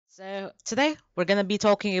So today we're gonna be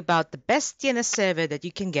talking about the best DNS server that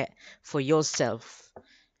you can get for yourself.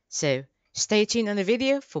 So stay tuned on the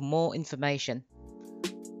video for more information.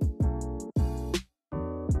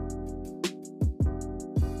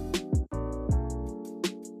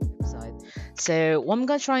 So what I'm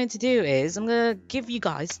gonna try to do is I'm gonna give you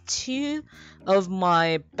guys two of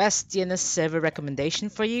my best DNS server recommendation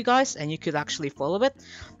for you guys, and you could actually follow it.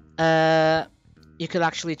 You could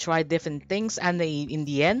actually try different things, and in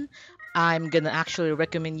the end, I'm gonna actually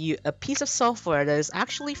recommend you a piece of software that is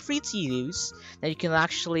actually free to use, that you can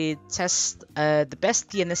actually test the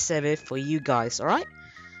best DNS server for you guys. All right.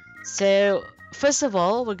 So first of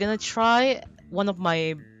all, we're gonna try one of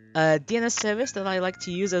my DNS servers that I like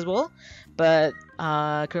to use as well, but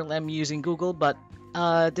currently I'm using Google. But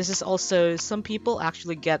this is also, some people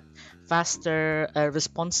actually get faster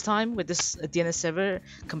response time with this DNS server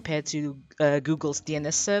compared to Google's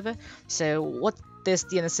DNS server. So what this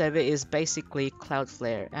DNS server is basically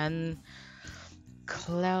Cloudflare, and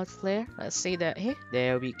Cloudflare, let's see that here,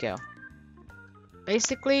 there we go.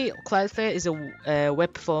 Basically, Cloudflare is a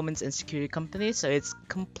web performance and security company, so it's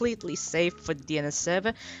completely safe for the DNS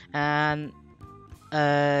server, and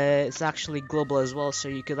it's actually global as well, so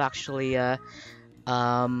you could actually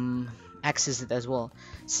access it as well.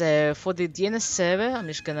 So for the DNS server, I'm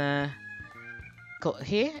just gonna go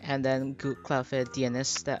here and then go Cloudflare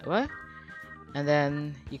DNS that way, and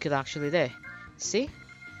then you could actually there see.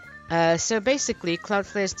 So basically,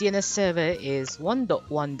 Cloudflare's DNS server is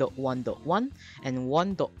 1.1.1.1 and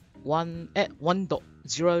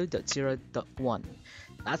 1.0.0.1.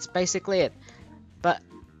 That's basically it. But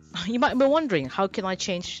you might be wondering, how can I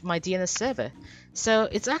change my DNS server? So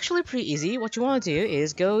it's actually pretty easy. What you want to do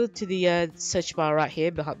is go to the search bar right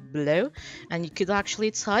here below, and you could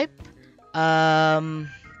actually type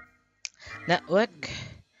network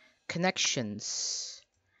connections.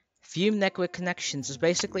 View network connections is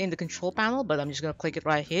basically in the control panel, but I'm just gonna click it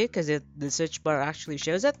right here because the search bar actually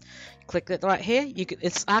shows it. Click it right here.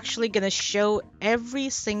 It's actually gonna show every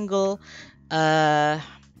single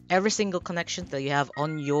connection that you have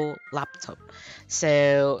on your laptop.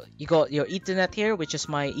 So you got your Ethernet here, which is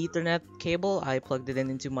my Ethernet cable. I plugged it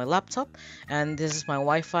into my laptop, and this is my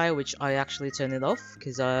Wi-Fi, which I actually turned it off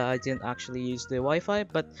because I didn't actually use the Wi-Fi,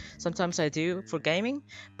 but sometimes I do for gaming.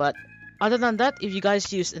 But other than that, if you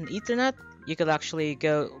guys use an Ethernet, you could actually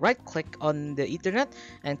go right click on the Ethernet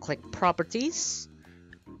and click properties,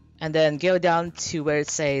 and then go down to where it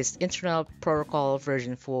says Internet Protocol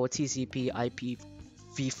version 4 TCP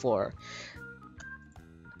IPv4,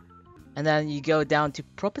 and then you go down to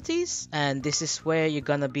properties, and this is where you're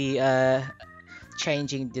gonna be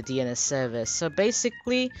changing the DNS server. So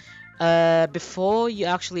basically, before you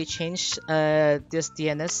actually change this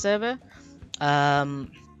DNS server,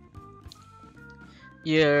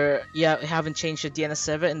 you haven't changed your DNS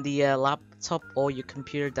server in the laptop or your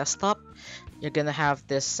computer desktop, you're gonna have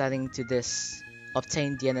this setting to this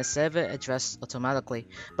obtain DNS server address automatically,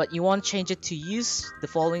 but you want to change it to use the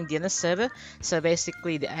following DNS server. So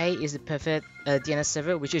basically, the A is the perfect DNS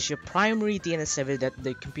server, which is your primary DNS server that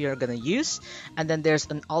the computer are gonna use, and then there's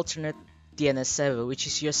an alternate DNS server, which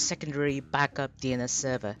is your secondary backup DNS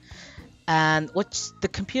server. And what the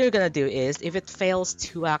computer gonna do is, if it fails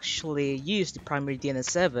to actually use the primary DNS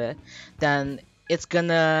server, then it's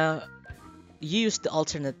gonna use the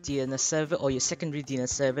alternate DNS server or your secondary DNS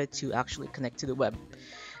server to actually connect to the web.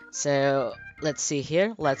 So let's see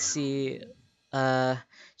here. Let's see.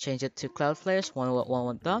 Change it to Cloudflare's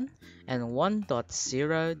 1.1 done and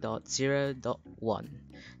 1.0.0.1.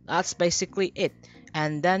 That's basically it.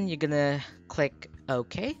 And then you're gonna click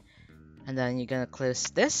OK, and then you're gonna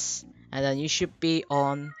close this. And then you should be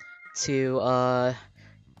on to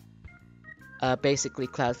basically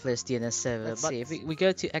Cloudflare's DNS server. Let's see, if we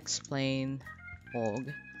go to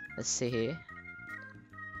explain.org, let's see here.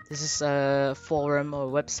 This is a forum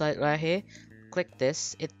or website right here. Click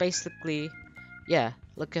this. It basically, yeah,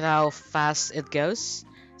 look at how fast it goes.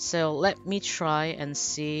 So let me try and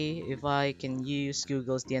see if I can use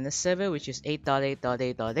Google's DNS server, which is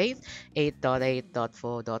 8.8.8.8,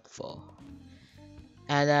 8.8.4.4.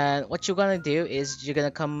 And then what you're gonna do is you're gonna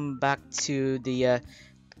come back to the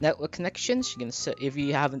network connections. You're gonna, if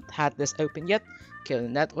you haven't had this open yet, go to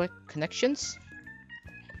network connections.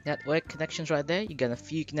 Network connections right there. You got a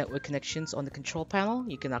few network connections on the control panel.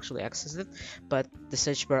 You can actually access it, but the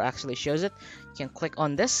search bar actually shows it. You can click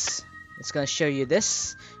on this. It's gonna show you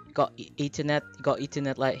this. You got Ethernet. You got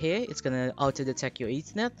Ethernet right here. It's gonna auto detect your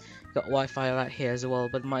Ethernet. You got Wi-Fi right here as well,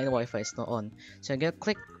 but my Wi-Fi is not on. So I'm gonna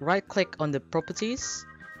right click on the properties.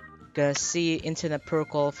 Gonna see Internet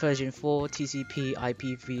Protocol version 4 TCP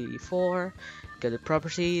IPv4, go to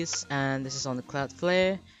properties, and this is on the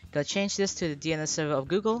Cloudflare. Gotta change this to the DNS server of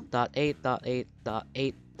Google,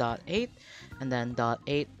 .8.8.8.8, and then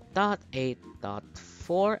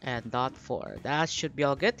 .8.8.4 and .4. That should be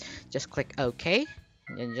all good. Just click OK,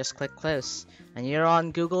 and then just click close, and you're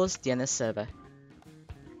on Google's DNS server.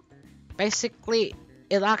 Basically,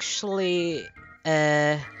 it actually,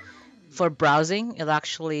 for browsing, it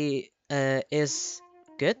actually is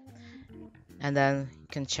good. And then you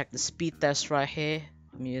can check the speed test right here.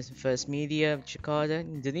 I'm using First Media, Jakarta,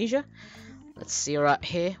 Indonesia. Let's see right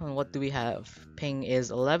here. And what do we have? Ping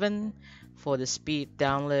is 11. For the speed,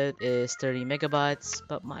 download is 30 megabytes.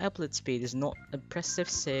 But my upload speed is not impressive,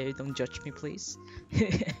 so don't judge me, please.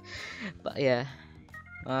 But yeah,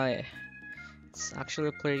 it's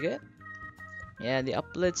actually pretty good. Yeah, the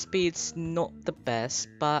upload speed's not the best,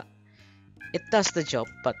 but it does the job.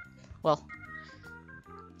 But well,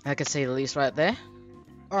 I can say the least right there.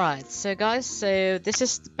 Alright, so guys, so this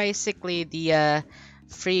is basically the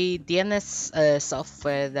free DNS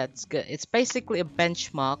software that's good. It's basically a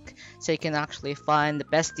benchmark, so you can actually find the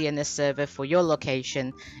best DNS server for your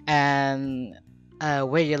location and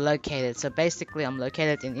where you're located. So basically, I'm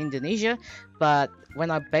located in Indonesia, but when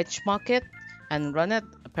I benchmark it and run it,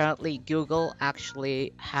 apparently Google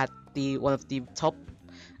actually had one of the top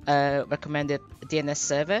recommended DNS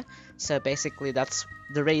server. So basically that's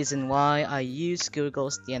the reason why I use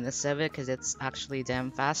Google's DNS server, because it's actually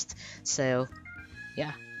damn fast. So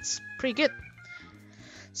yeah, it's pretty good.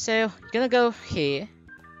 So you're gonna go here.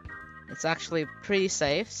 It's actually pretty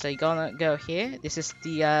safe. So you're gonna go here. This is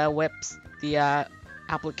the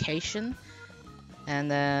application, and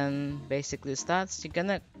then basically starts. You're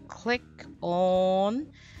gonna click on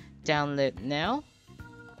download now,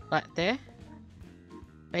 right there.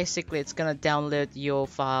 Basically, it's gonna download your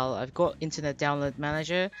file. I've got Internet Download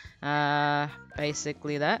Manager,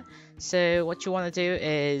 basically that. So what you want to do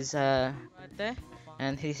is right there,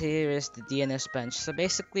 and here is the DNS bench. So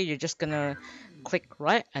basically, you're just gonna click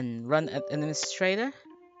right and run an administrator,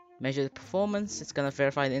 measure the performance. It's gonna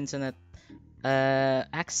verify the internet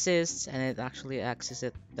access, and it actually accesses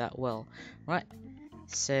it that well, right?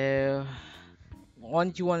 So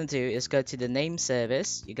what you want to do is go to the name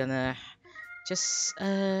service. You're gonna just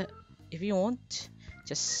if you want,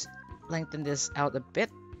 just lengthen this out a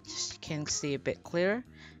bit, just you can see a bit clearer,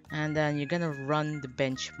 and then you're gonna run the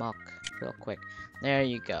benchmark real quick. There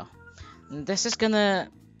you go. And this is gonna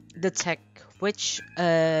detect which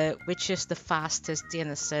is the fastest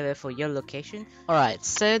DNS server for your location. Alright,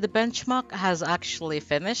 so the benchmark has actually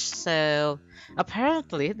finished. So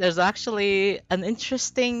apparently there's actually an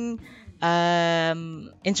interesting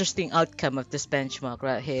outcome of this benchmark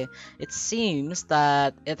right here. It seems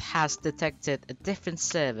that it has detected a different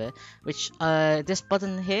server, which this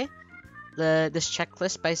button here, this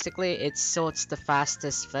checklist, basically it sorts the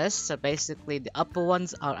fastest first. So basically the upper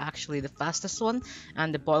ones are actually the fastest one,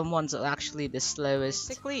 and the bottom ones are actually the slowest.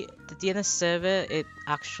 Basically the DNS server it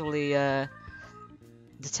actually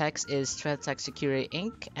detects is Threat Attack Security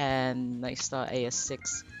Inc. and Nightstar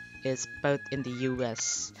AS6 is both in the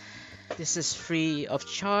US. This is free of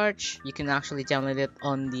charge. You can actually download it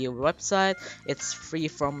on the website. It's free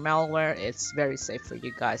from malware. It's very safe for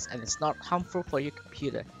you guys, and it's not harmful for your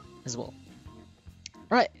computer as well.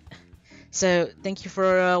 Right. So thank you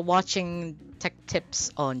for watching tech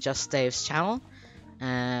tips on Just Dave's channel,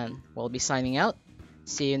 and we'll be signing out.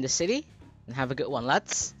 See you in the city, and have a good one,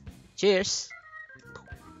 lads. Cheers.